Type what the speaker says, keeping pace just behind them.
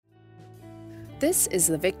This is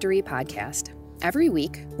the Victory Podcast. Every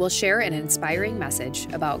week, we'll share an inspiring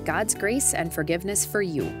message about God's grace and forgiveness for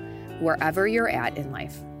you, wherever you're at in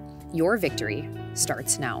life. Your victory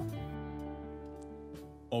starts now.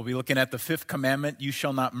 We'll be looking at the fifth commandment, you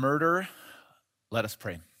shall not murder. Let us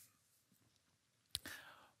pray.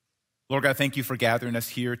 Lord God, thank you for gathering us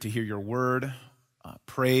here to hear your word.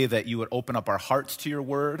 Pray that you would open up our hearts to your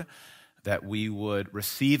word, that we would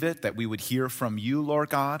receive it, that we would hear from you,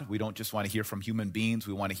 Lord God. We don't just want to hear from human beings,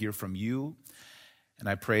 we want to hear from you. And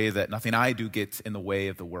I pray that nothing I do gets in the way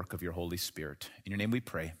of the work of your Holy Spirit. In your name we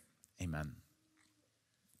pray, amen.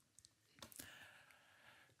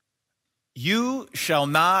 You shall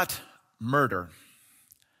not murder.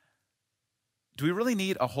 Do we really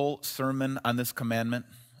need a whole sermon on this commandment?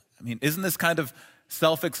 I mean, isn't this kind of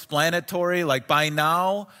self-explanatory? Like by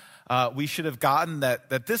now, we should have gotten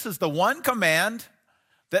that this is the one command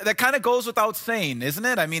that kind of goes without saying, isn't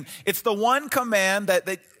it? I mean, it's the one command that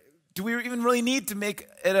do we even really need to make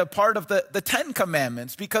it a part of the 10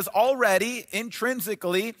 commandments? Because already,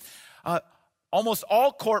 intrinsically, almost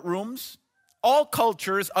all courtrooms, all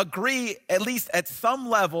cultures agree, at least at some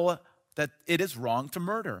level, that it is wrong to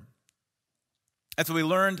murder. That's what we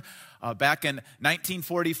learned back in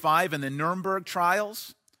 1945 in the Nuremberg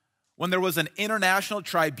trials, when there was an international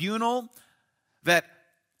tribunal that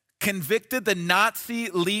convicted the Nazi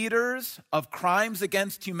leaders of crimes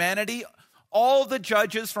against humanity. All the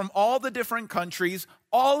judges from all the different countries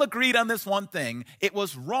all agreed on this one thing. It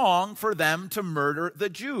was wrong for them to murder the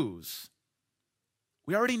Jews.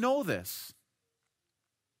 We already know this.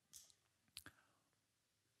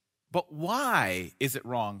 But why is it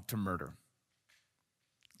wrong to murder?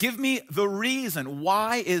 Give me the reason.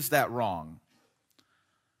 Why is that wrong?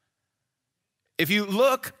 If you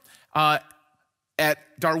look at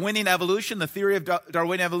Darwinian evolution, the theory of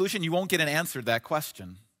Darwinian evolution, you won't get an answer to that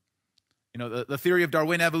question. You know, the theory of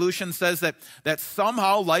Darwinian evolution says that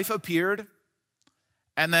somehow life appeared,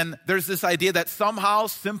 and then there's this idea that somehow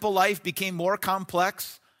simple life became more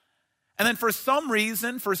complex. And then for some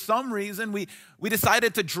reason, we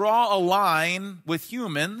decided to draw a line with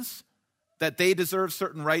humans that they deserve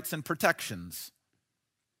certain rights and protections.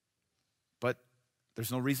 But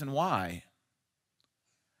there's no reason why.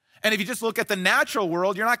 And if you just look at the natural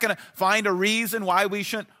world, you're not going to find a reason why we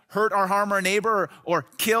shouldn't hurt or harm our neighbor or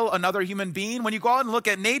kill another human being. When you go out and look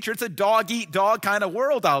at nature, it's a dog-eat-dog kind of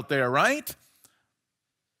world out there, right?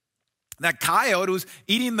 That coyote who's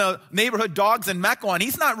eating the neighborhood dogs in Mequon,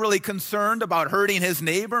 he's not really concerned about hurting his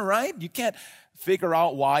neighbor, right? You can't figure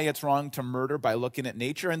out why it's wrong to murder by looking at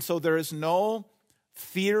nature. And so there is no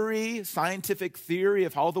theory, scientific theory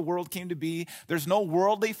of how the world came to be. There's no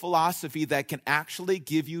worldly philosophy that can actually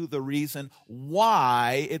give you the reason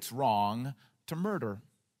why it's wrong to murder.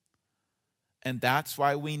 And that's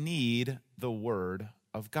why we need the Word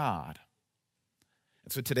of God.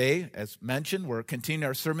 And so today, as mentioned, we're continuing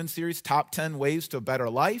our sermon series, Top 10 Ways to a Better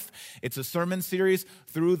Life. It's a sermon series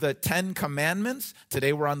through the 10 commandments.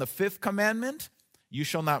 Today we're on the fifth commandment, you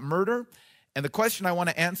shall not murder. And the question I want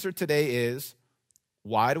to answer today is,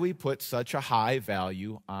 why do we put such a high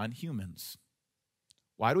value on humans?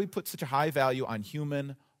 Why do we put such a high value on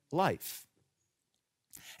human life?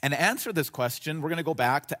 And to answer this question, we're going to go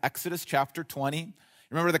back to Exodus chapter 20.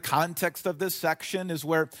 Remember, the context of this section is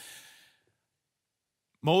where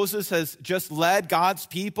Moses has just led God's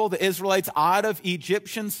people, the Israelites, out of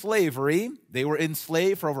Egyptian slavery. They were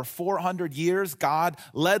enslaved for over 400 years. God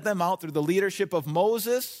led them out through the leadership of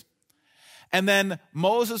Moses. And then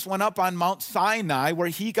Moses went up on Mount Sinai where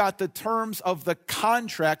he got the terms of the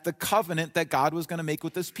contract, the covenant that God was going to make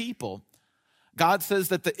with his people. God says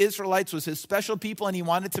that the Israelites was his special people and he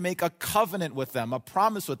wanted to make a covenant with them, a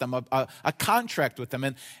promise with them, a contract with them.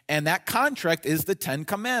 And that contract is the 10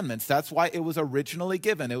 Commandments. That's why it was originally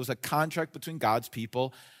given. It was a contract between God's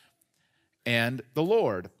people and the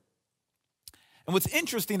Lord. And what's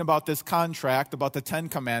interesting about this contract, about the 10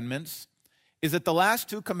 Commandments, is that the last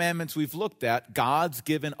 2 commandments we've looked at, God's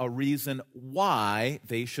given a reason why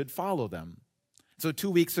they should follow them. So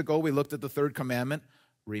 2 weeks ago, we looked at the 3rd commandment,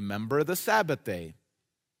 remember the Sabbath day.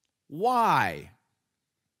 Why?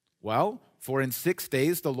 Well, for in 6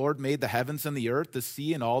 days the Lord made the heavens and the earth, the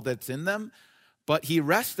sea and all that's in them, but he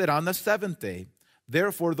rested on the 7th day.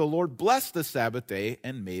 Therefore the Lord blessed the Sabbath day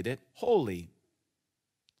and made it holy.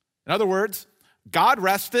 In other words, God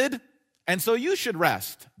rested, and so you should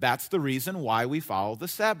rest. That's the reason why we follow the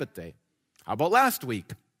Sabbath day. How about last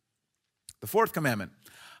week? The 4th commandment,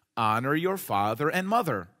 honor your father and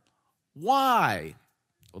mother. Why?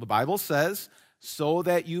 Well, the Bible says, so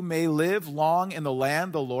that you may live long in the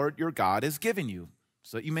land the Lord your God is giving you.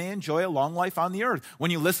 so that you may enjoy a long life on the earth.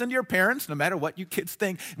 When you listen to your parents, no matter what you kids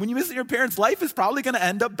think, when you listen to your parents, life is probably going to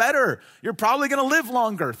end up better. You're probably going to live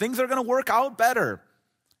longer. Things are going to work out better.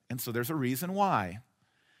 And so there's a reason why.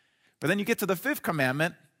 But then you get to the 5th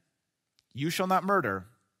commandment, you shall not murder,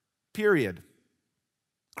 period.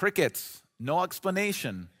 Crickets, no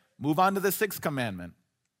explanation. Move on to the 6th commandment.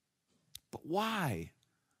 But why?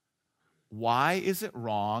 Why is it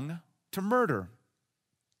wrong to murder?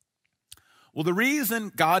 Well, the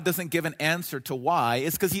reason God doesn't give an answer to why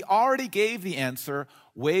is because he already gave the answer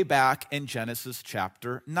way back in Genesis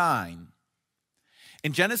chapter 9.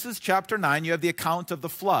 In Genesis chapter 9, you have the account of the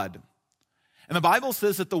flood. And the Bible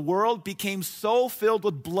says that the world became so filled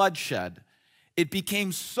with bloodshed, it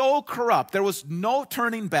became so corrupt, there was no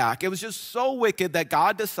turning back. It was just so wicked that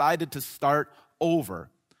God decided to start over.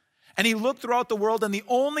 And he looked throughout the world, and the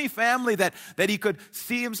only family that he could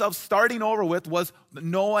see himself starting over with was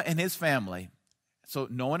Noah and his family. So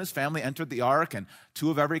Noah and his family entered the ark, and 2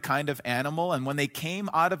 of every kind of animal. And when they came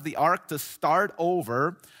out of the ark to start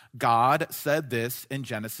over, God said this in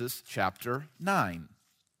Genesis chapter 9.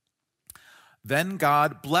 Then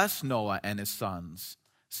God blessed Noah and his sons,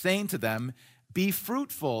 saying to them, "Be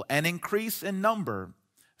fruitful and increase in number,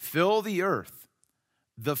 fill the earth.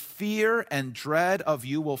 The fear and dread of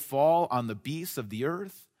you will fall on the beasts of the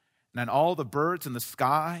earth, and on all the birds in the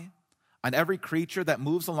sky, on every creature that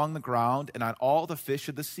moves along the ground, and on all the fish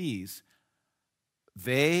of the seas.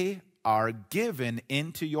 They are given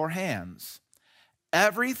into your hands.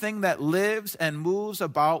 Everything that lives and moves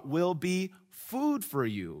about will be food for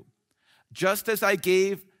you. Just as I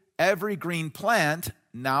gave every green plant,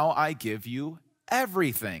 now I give you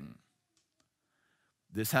everything."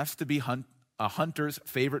 This has to be a hunter's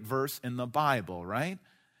favorite verse in the Bible, right?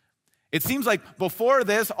 It seems like before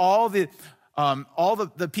this, all the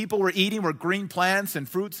people were eating were green plants and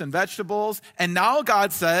fruits and vegetables. And now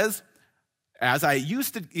God says, as I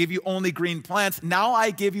used to give you only green plants, now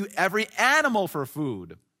I give you every animal for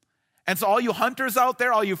food. And so all you hunters out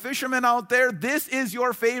there, all you fishermen out there, this is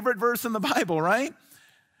your favorite verse in the Bible, right?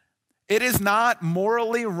 It is not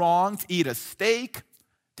morally wrong to eat a steak,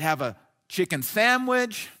 to have a chicken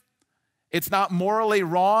sandwich. It's not morally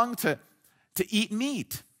wrong to eat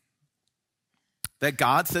meat. That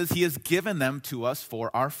God says he has given them to us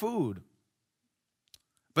for our food.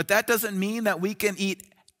 But that doesn't mean that we can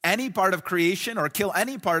eat any part of creation or kill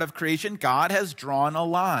any part of creation. God has drawn a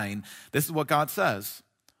line. This is what God says.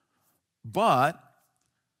 But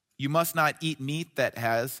you must not eat meat that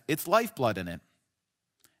has its lifeblood in it.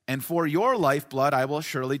 And for your lifeblood, I will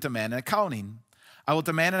surely demand an accounting. I will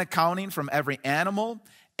demand an accounting from every animal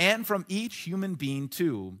and from each human being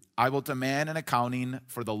too. I will demand an accounting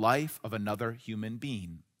for the life of another human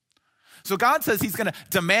being. So God says he's going to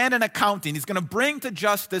demand an accounting. He's going to bring to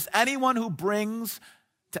justice anyone who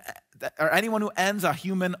anyone who ends a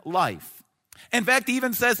human life. In fact, he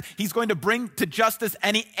even says he's going to bring to justice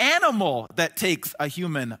any animal that takes a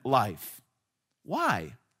human life.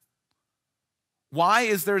 Why? Why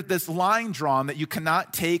is there this line drawn that you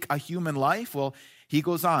cannot take a human life? Well, he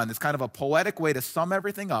goes on. It's kind of a poetic way to sum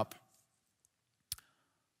everything up.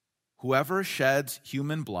 Whoever sheds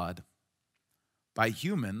human blood, by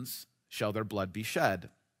humans shall their blood be shed.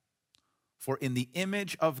 For in the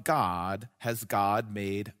image of God has God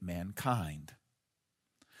made mankind.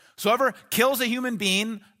 So whoever kills a human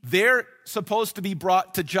being, they're supposed to be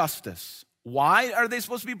brought to justice. Why are they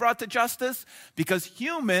supposed to be brought to justice? Because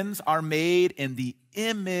humans are made in the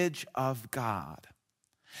image of God.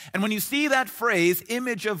 And when you see that phrase,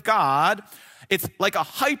 image of God, it's like a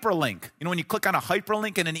hyperlink. You know, when you click on a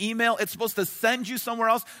hyperlink in an email, it's supposed to send you somewhere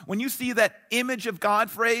else. When you see that image of God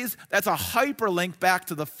phrase, that's a hyperlink back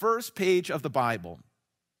to the first page of the Bible.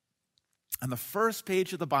 On the first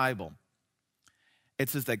page of the Bible, it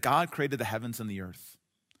says that God created the heavens and the earth.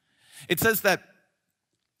 It says that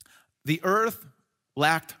the earth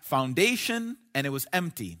lacked foundation and it was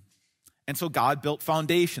empty. And so God built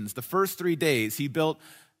foundations. The first 3 days, he built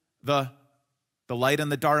the light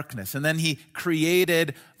and the darkness. And then he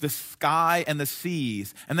created the sky and the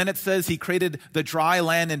seas. And then it says he created the dry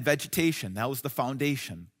land and vegetation. That was the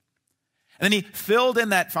foundation. And then he filled in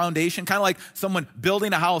that foundation, kind of like someone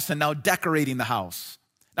building a house and now decorating the house.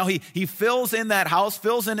 Now he fills in that house,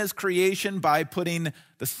 fills in his creation by putting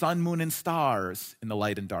the sun, moon, and stars in the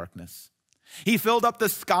light and darkness. He filled up the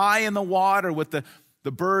sky and the water with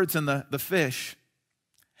the birds and the fish.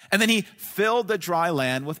 And then he filled the dry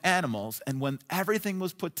land with animals. And when everything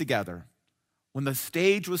was put together, when the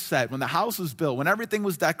stage was set, when the house was built, when everything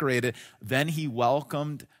was decorated, then he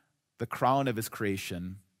welcomed the crown of his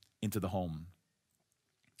creation into the home.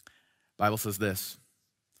 The Bible says this: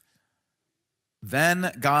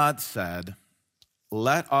 Then God said,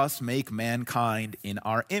 let us make mankind in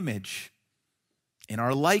our image, in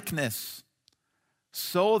our likeness,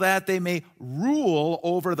 so that they may rule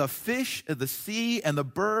over the fish of the sea and the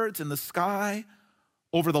birds in the sky,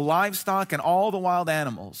 over the livestock and all the wild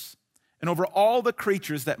animals, and over all the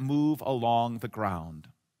creatures that move along the ground.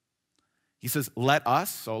 He says, let us.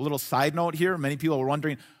 So a little side note here. Many people are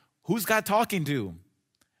wondering, who's God talking to?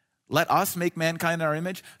 Let us make mankind in our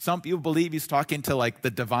image. Some people believe he's talking to like the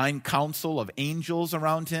divine council of angels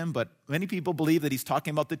around him, but many people believe that he's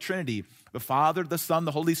talking about the Trinity, the Father, the Son,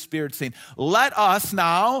 the Holy Spirit, saying, let us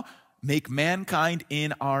now make mankind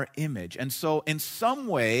in our image. And so in some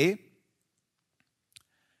way,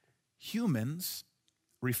 humans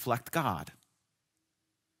reflect God.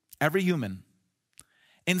 Every human.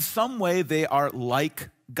 In some way, they are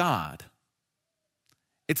like God.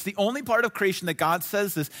 It's the only part of creation that God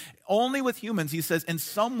says this. Only with humans, he says, in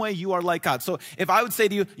some way you are like God. So if I would say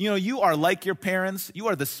to you, you are like your parents. You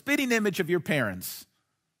are the spitting image of your parents.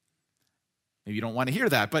 Maybe you don't want to hear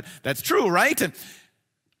that, but that's true, right?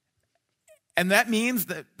 And that means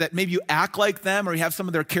that maybe you act like them, or you have some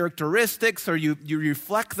of their characteristics, or you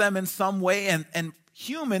reflect them in some way. And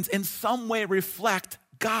humans in some way reflect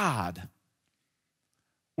God.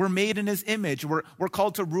 We're made in his image. We're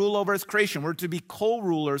called to rule over his creation. We're to be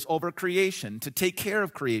co-rulers over creation, to take care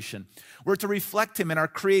of creation. We're to reflect him in our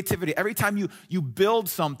creativity. Every time you build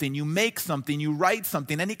something, you make something, you write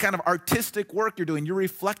something, any kind of artistic work you're doing, you're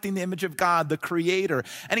reflecting the image of God, the creator.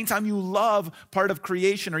 Anytime you love part of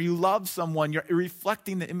creation or you love someone, you're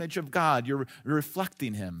reflecting the image of God. You're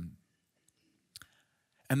reflecting him.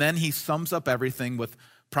 And then he sums up everything with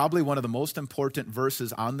probably one of the most important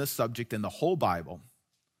verses on this subject in the whole Bible.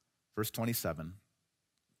 Verse 27,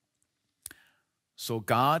 so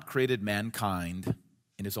God created mankind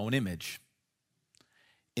in his own image.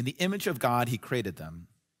 In the image of God, he created them.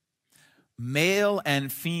 Male and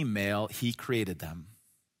female, he created them.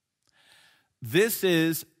 This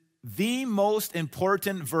is the most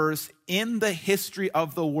important verse in the history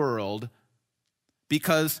of the world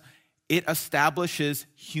because it establishes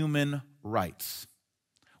human rights.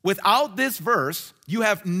 Without this verse, you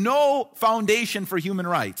have no foundation for human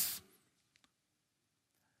rights.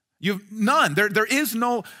 You've none. There is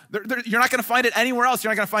no, you're not going to find it anywhere else.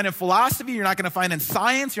 You're not going to find it in philosophy. You're not going to find it in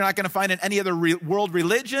science. You're not going to find it in any other world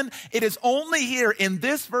religion. It is only here in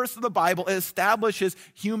this verse of the Bible it establishes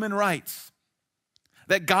human rights.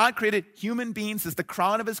 That God created human beings as the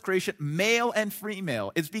crown of his creation, male and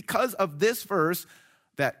female. It's because of this verse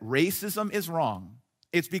that racism is wrong.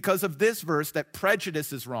 It's because of this verse that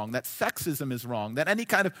prejudice is wrong, that sexism is wrong, that any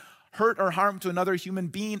kind of hurt or harm to another human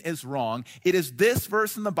being is wrong. It is this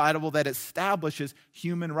verse in the Bible that establishes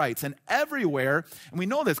human rights. And everywhere, and we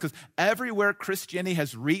know this because everywhere Christianity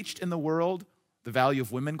has reached in the world, the value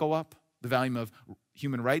of women go up, the value of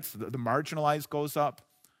human rights, the marginalized goes up,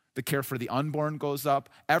 the care for the unborn goes up.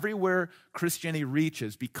 Everywhere Christianity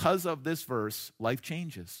reaches, because of this verse, life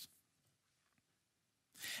changes.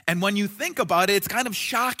 And when you think about it, it's kind of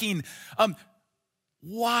shocking.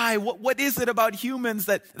 Why? What is it about humans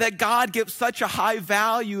that God gives such a high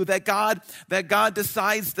value, that God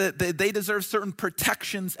decides that they deserve certain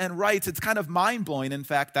protections and rights? It's kind of mind-blowing. In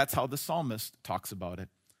fact, that's how the psalmist talks about it.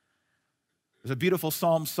 There's a beautiful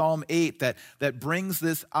psalm, Psalm 8, that brings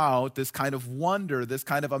this out, this kind of wonder, this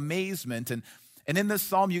kind of amazement. And in this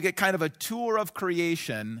psalm, you get kind of a tour of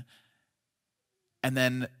creation and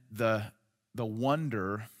then the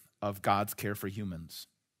wonder of God's care for humans.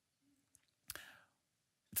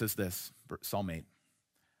 It says this, Psalm 8.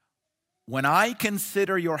 When I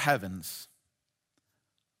consider your heavens,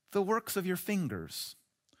 the works of your fingers,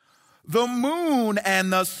 the moon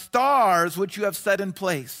and the stars which you have set in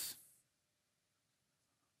place,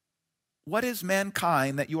 what is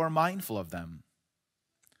mankind that you are mindful of them?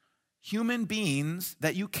 Human beings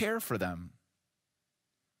that you care for them.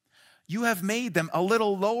 You have made them a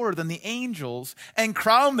little lower than the angels and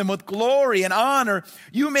crowned them with glory and honor.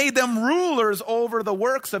 You made them rulers over the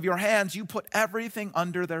works of your hands. You put everything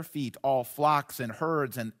under their feet, all flocks and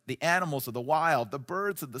herds and the animals of the wild, the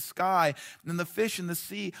birds of the sky and the fish in the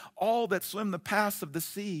sea, all that swim the paths of the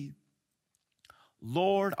sea.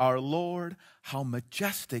 Lord, our Lord, how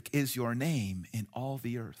majestic is your name in all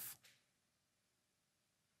the earth.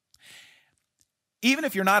 Even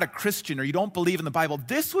if you're not a Christian or you don't believe in the Bible,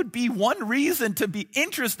 this would be one reason to be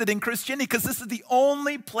interested in Christianity, because this is the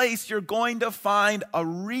only place you're going to find a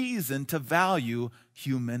reason to value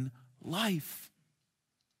human life.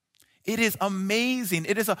 It is amazing.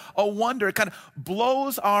 It is a wonder. It kind of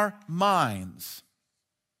blows our minds.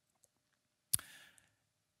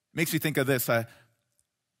 Makes me think of this.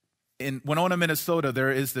 in Winona, Minnesota,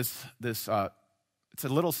 there is this it's a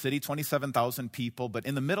little city, 27,000 people, but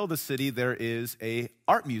in the middle of the city, there is a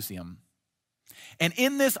art museum. And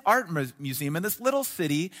in this art museum, in this little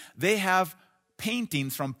city, they have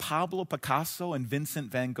paintings from Pablo Picasso and Vincent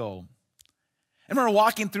van Gogh. I remember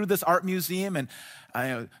walking through this art museum and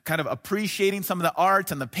kind of appreciating some of the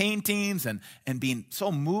art and the paintings and being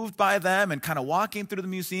so moved by them and kind of walking through the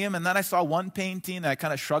museum. And then I saw one painting and I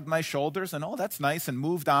kind of shrugged my shoulders and, oh, that's nice, and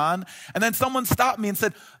moved on. And then someone stopped me and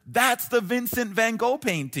said, that's the Vincent van Gogh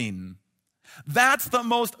painting. That's the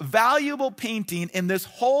most valuable painting in this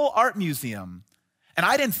whole art museum. And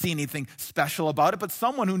I didn't see anything special about it, but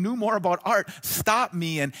someone who knew more about art stopped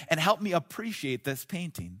me and helped me appreciate this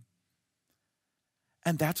painting.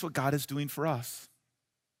 And that's what God is doing for us.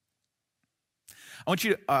 I want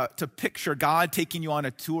you to picture God taking you on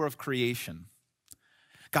a tour of creation.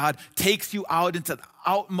 God takes you out into the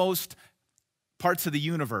outmost parts of the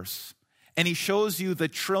universe, and he shows you the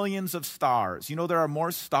trillions of stars. You know, there are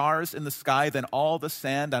more stars in the sky than all the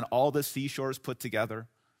sand on all the seashores put together.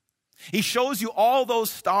 He shows you all those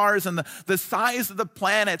stars and the size of the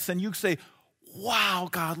planets, and you say, wow,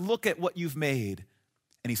 God, look at what you've made.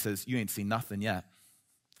 And he says, you ain't seen nothing yet.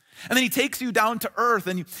 And then he takes you down to earth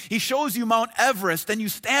and he shows you Mount Everest, and you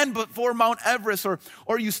stand before Mount Everest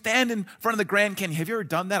or you stand in front of the Grand Canyon. Have you ever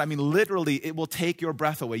done that? I mean, literally, it will take your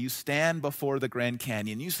breath away. You stand before the Grand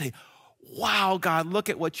Canyon. You say, wow, God, look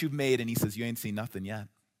at what you've made. And he says, you ain't seen nothing yet.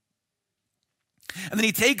 And then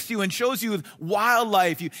he takes you and shows you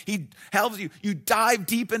wildlife. He helps you. You dive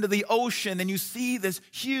deep into the ocean and you see this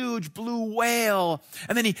huge blue whale.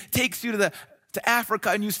 And then he takes you to Africa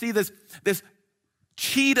and you see this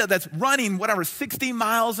cheetah that's running, 60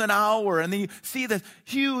 miles an hour. And then you see this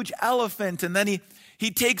huge elephant. And then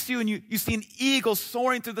he takes you and you see an eagle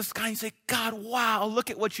soaring through the sky. And you say, God, wow, look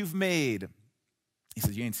at what you've made. He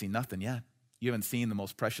says, you ain't seen nothing yet. You haven't seen the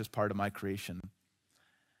most precious part of my creation.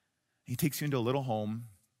 He takes you into a little home,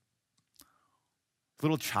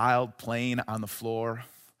 little child playing on the floor,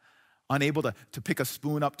 unable to pick a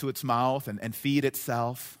spoon up to its mouth and feed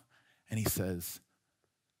itself. And he says,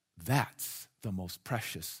 that's the most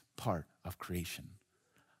precious part of creation.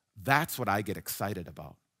 That's what I get excited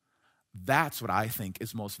about. That's what I think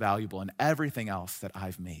is most valuable in everything else that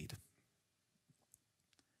I've made.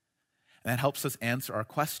 And that helps us answer our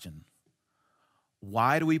question.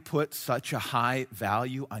 Why do we put such a high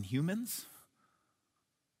value on humans?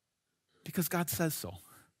 Because God says so.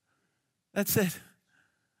 That's it.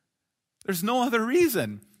 There's no other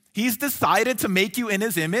reason. He's decided to make you in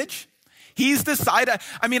his image. He's decided,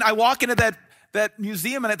 I walk into that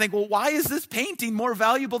museum and I think, well, why is this painting more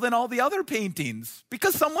valuable than all the other paintings?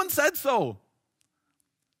 Because someone said so.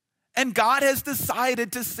 And God has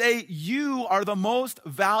decided to say, you are the most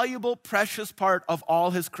valuable, precious part of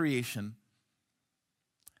all his creation.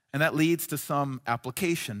 And that leads to some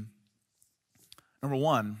application. Number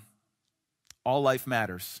one, all life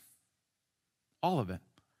matters. All of it.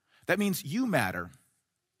 That means you matter.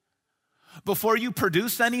 Before you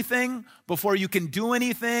produce anything, before you can do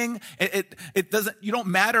anything, you don't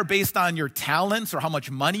matter based on your talents or how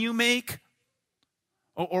much money you make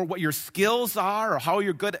or what your skills are or how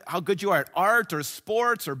good you are at art or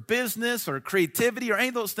sports or business or creativity or any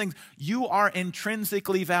of those things. You are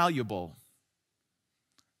intrinsically valuable.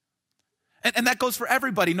 And that goes for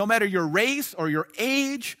everybody, no matter your race or your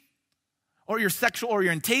age or your sexual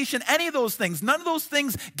orientation, any of those things. None of those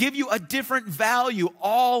things give you a different value.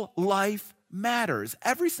 All life matters,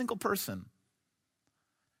 every single person.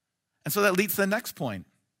 And so that leads to the next point.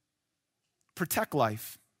 Protect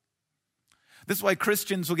life. This is why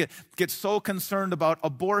Christians will get so concerned about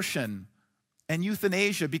abortion and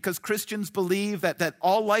euthanasia, because Christians believe that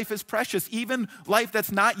all life is precious, even life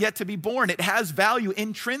that's not yet to be born. It has value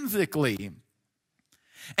intrinsically.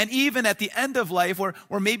 And even at the end of life,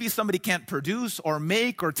 where maybe somebody can't produce or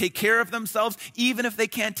make or take care of themselves, even if they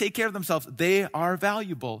can't take care of themselves, they are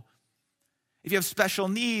valuable. If you have special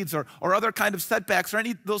needs or other kind of setbacks or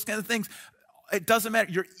any of those kind of things, it doesn't matter.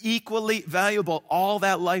 You're equally valuable. All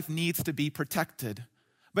that life needs to be protected.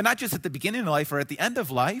 But not just at the beginning of life or at the end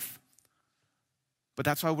of life. But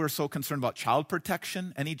that's why we're so concerned about child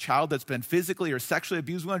protection. Any child that's been physically or sexually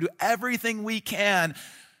abused, we want to do everything we can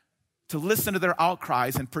to listen to their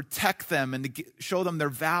outcries and protect them and to show them their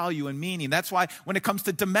value and meaning. That's why when it comes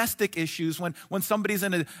to domestic issues, when somebody's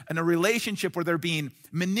in a relationship where they're being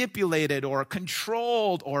manipulated or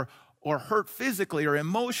controlled or hurt physically or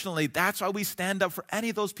emotionally, that's why we stand up for any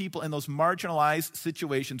of those people in those marginalized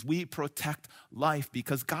situations. We protect life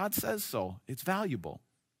because God says so. It's valuable.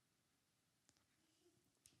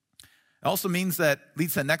 It also means that,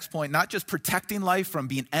 leads to the next point, not just protecting life from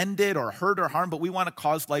being ended or hurt or harmed, but we want to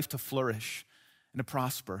cause life to flourish and to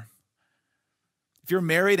prosper. If you're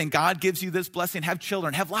married and God gives you this blessing, have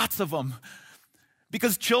children, have lots of them.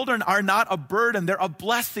 Because children are not a burden, they're a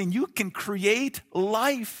blessing. You can create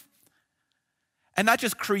life. And not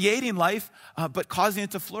just creating life, but causing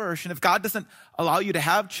it to flourish. And if God doesn't allow you to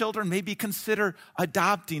have children, maybe consider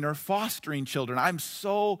adopting or fostering children. I'm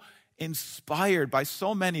so inspired by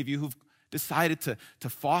so many of you who've decided to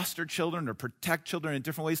foster children or protect children in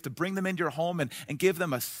different ways, to bring them into your home and give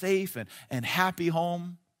them a safe and happy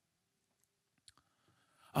home.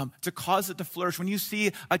 To cause it to flourish. When you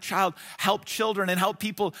see a child help children and help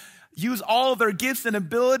people use all of their gifts and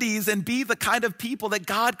abilities and be the kind of people that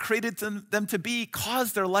God created them to be,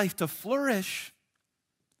 cause their life to flourish.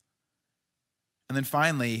 And then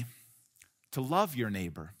finally, to love your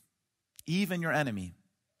neighbor, even your enemy.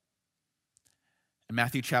 In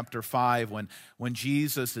Matthew chapter 5, when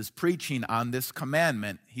Jesus is preaching on this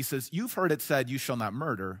commandment, he says, you've heard it said, you shall not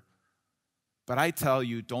murder, but I tell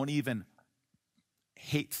you, don't even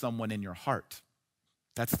hate someone in your heart.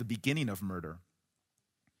 That's the beginning of murder.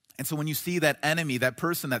 And so when you see that enemy, that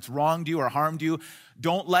person that's wronged you or harmed you,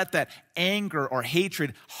 don't let that anger or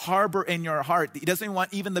hatred harbor in your heart. He doesn't even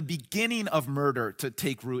want even the beginning of murder to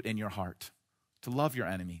take root in your heart, to love your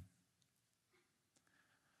enemy.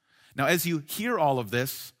 Now, as you hear all of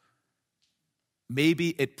this,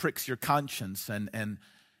 maybe it pricks your conscience and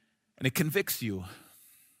it convicts you.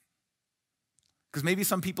 Because maybe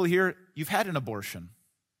some people here, you've had an abortion.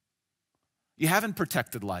 You haven't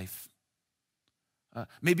protected life.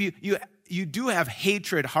 Maybe you do have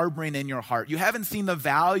hatred harboring in your heart. You haven't seen the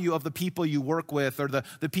value of the people you work with or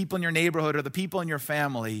the people in your neighborhood or the people in your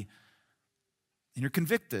family. And you're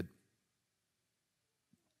convicted.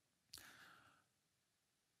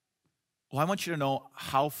 Well, I want you to know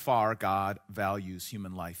how far God values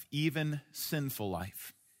human life, even sinful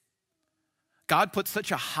life. God put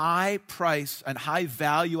such a high price and high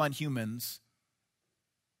value on humans,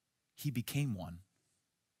 he became one.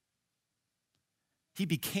 He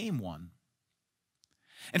became one.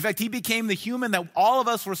 In fact, he became the human that all of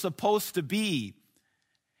us were supposed to be.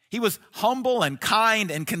 He was humble and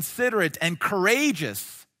kind and considerate and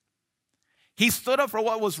courageous. He stood up for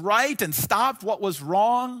what was right and stopped what was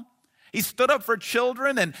wrong. He stood up for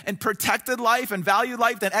children and protected life and valued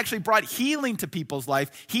life, that actually brought healing to people's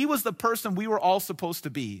life. He was the person we were all supposed to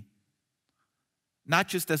be. Not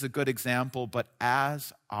just as a good example, but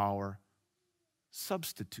as our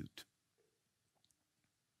substitute.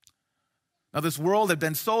 Now, this world had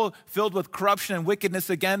been so filled with corruption and wickedness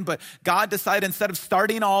again, but God decided, instead of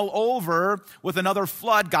starting all over with another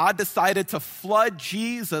flood, God decided to flood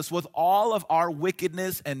Jesus with all of our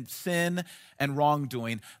wickedness and sin and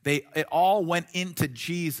wrongdoing. It all went into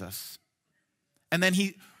Jesus. And then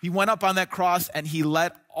he went up on that cross and he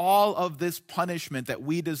let all of this punishment that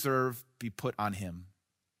we deserve be put on him.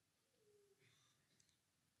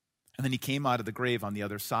 And then he came out of the grave on the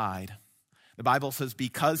other side. The Bible says,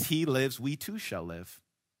 because he lives, we too shall live.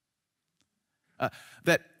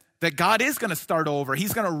 That God is going to start over.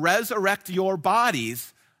 He's going to resurrect your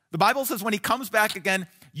bodies. The Bible says when he comes back again,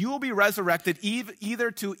 you will be resurrected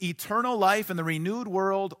either to eternal life in the renewed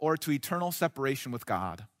world or to eternal separation with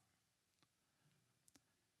God.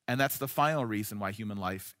 And that's the final reason why human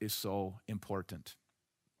life is so important.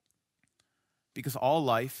 Because all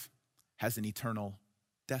life has an eternal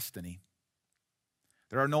destiny.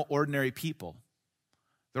 There are no ordinary people.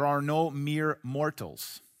 There are no mere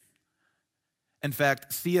mortals. In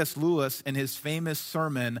fact, C.S. Lewis, in his famous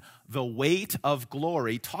sermon, The Weight of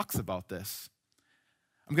Glory, talks about this.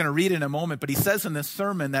 I'm going to read it in a moment, but he says in this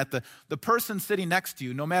sermon that the person sitting next to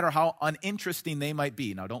you, no matter how uninteresting they might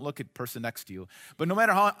be, now don't look at the person next to you, but no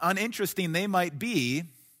matter how uninteresting they might be,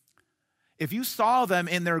 if you saw them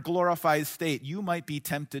in their glorified state, you might be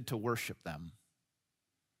tempted to worship them.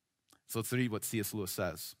 So let's read what C.S. Lewis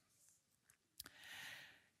says.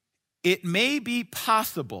 It may be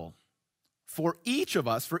possible for each of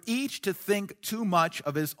us, for each to think too much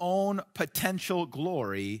of his own potential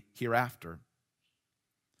glory hereafter.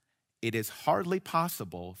 It is hardly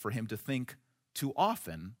possible for him to think too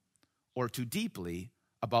often or too deeply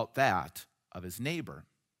about that of his neighbor.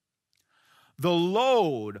 The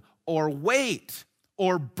load or weight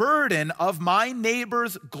or burden of my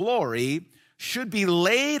neighbor's glory should be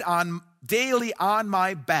laid on daily on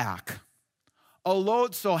my back, a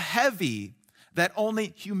load so heavy that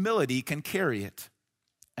only humility can carry it,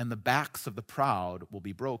 and the backs of the proud will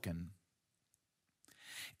be broken.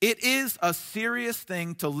 It is a serious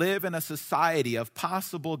thing to live in a society of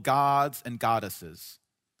possible gods and goddesses.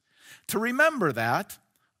 To remember that,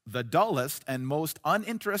 the dullest and most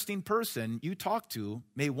uninteresting person you talk to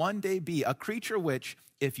may one day be a creature which,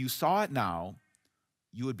 if you saw it now,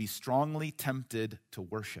 you would be strongly tempted to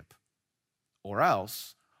worship. Or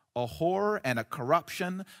else, a horror and a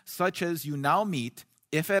corruption such as you now meet,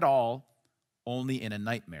 if at all, only in a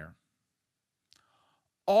nightmare.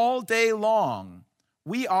 All day long,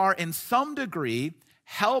 we are in some degree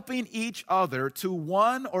helping each other to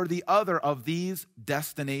one or the other of these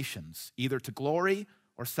destinations, either to glory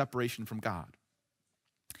or separation from God.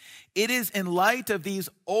 It is in light of these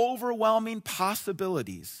overwhelming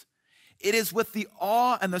possibilities, it is with the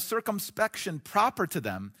awe and the circumspection proper to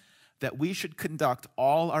them that we should conduct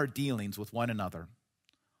all our dealings with one another,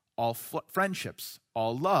 all friendships,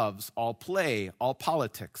 all loves, all play, all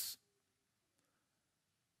politics.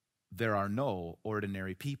 There are no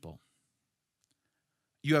ordinary people.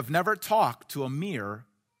 You have never talked to a mere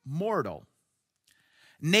mortal.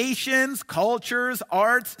 Nations, cultures,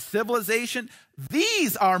 arts, civilization,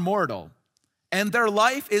 these are mortal, and their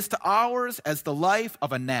life is to ours as the life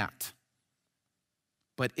of a gnat.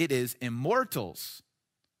 But it is immortals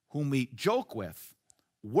whom we joke with,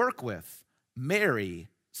 work with, marry,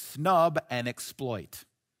 snub, and exploit.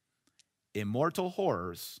 Immortal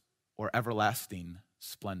horrors or everlasting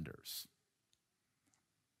splendors.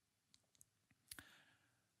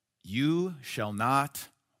 You shall not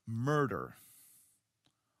murder.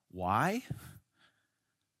 Why?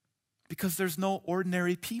 Because there's no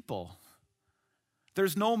ordinary people.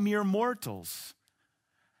 There's no mere mortals.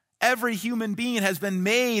 Every human being has been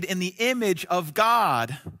made in the image of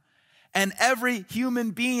God. And every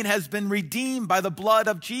human being has been redeemed by the blood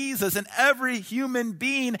of Jesus. And every human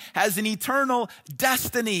being has an eternal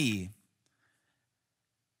destiny.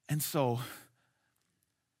 And so,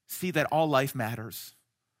 see that all life matters.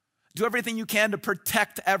 Do everything you can to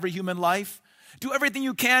protect every human life. Do everything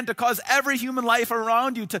you can to cause every human life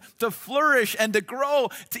around you to flourish and to grow,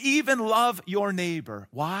 to even love your neighbor.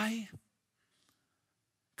 Why?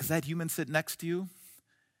 Because that human sitting next to you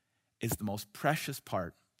is the most precious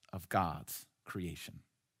part of God's creation.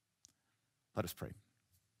 Let us pray.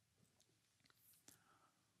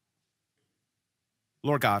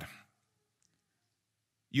 Lord God,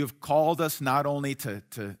 you have called us not only to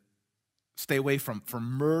stay away from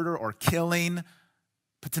murder or killing,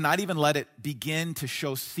 but to not even let it begin to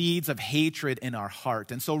show seeds of hatred in our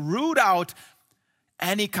heart. And so root out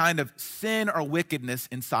any kind of sin or wickedness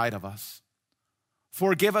inside of us.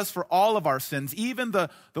 Forgive us for all of our sins, even the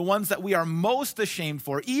ones that we are most ashamed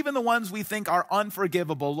for, even the ones we think are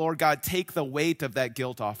unforgivable. Lord God, take the weight of that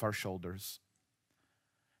guilt off our shoulders.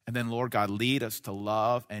 And then, Lord God, lead us to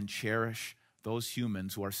love and cherish those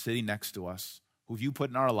humans who are sitting next to us, who you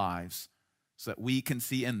put in our lives, so that we can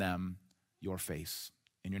see in them your face.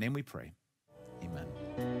 In your name we pray. Amen.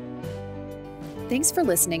 Thanks for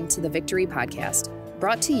listening to the Victory Podcast,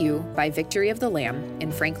 brought to you by Victory of the Lamb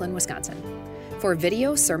in Franklin, Wisconsin. For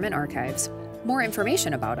video sermon archives, more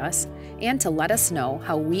information about us, and to let us know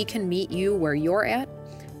how we can meet you where you're at,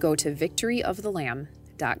 go to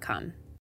victoryofthelamb.com.